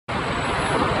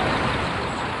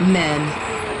Men.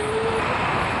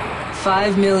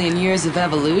 5 million years of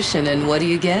evolution, and what do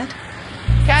you get?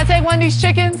 Can I take one of these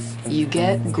chickens? You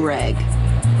get Greg.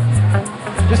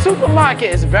 The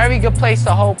supermarket is a very good place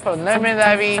to hold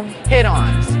preliminary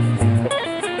hit-ons.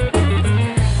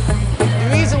 The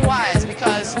reason why is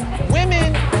because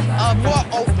women are more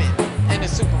open in the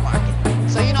supermarket.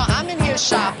 So, you know, I'm in here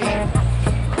shopping.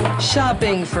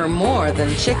 Shopping for more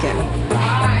than chicken.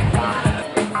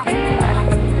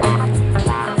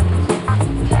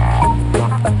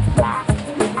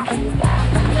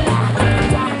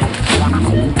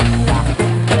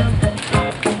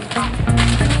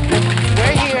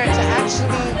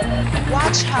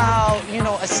 Watch how, you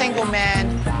know, a single man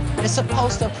is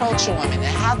supposed to approach a woman and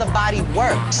how the body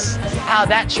works. How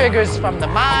that triggers from the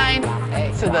mind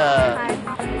to the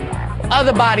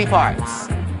other body parts.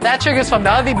 That triggers from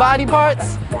the other body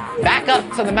parts back up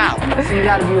to the mouth. So you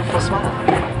got a beautiful smile.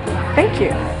 Thank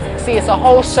you. See, it's a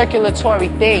whole circulatory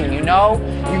thing, you know?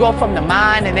 You go from the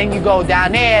mind and then you go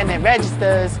down there and it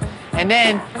registers and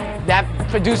then that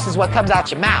produces what comes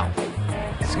out your mouth.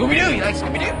 Scooby-Doo, you like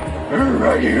Scooby-Doo?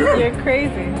 Right here. You're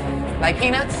crazy. Like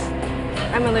peanuts?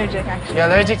 I'm allergic, actually. You're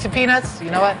allergic to peanuts?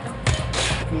 You know what?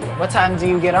 What time do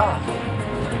you get off?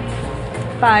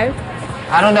 5.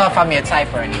 I don't know if I'm your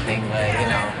type or anything, but, you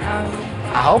know,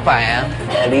 I hope I am.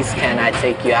 At least can I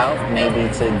take you out? Maybe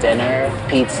to dinner,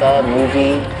 pizza,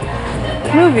 movie?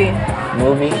 Movie.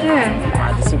 Movie? Yeah.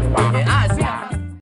 At the supermarket.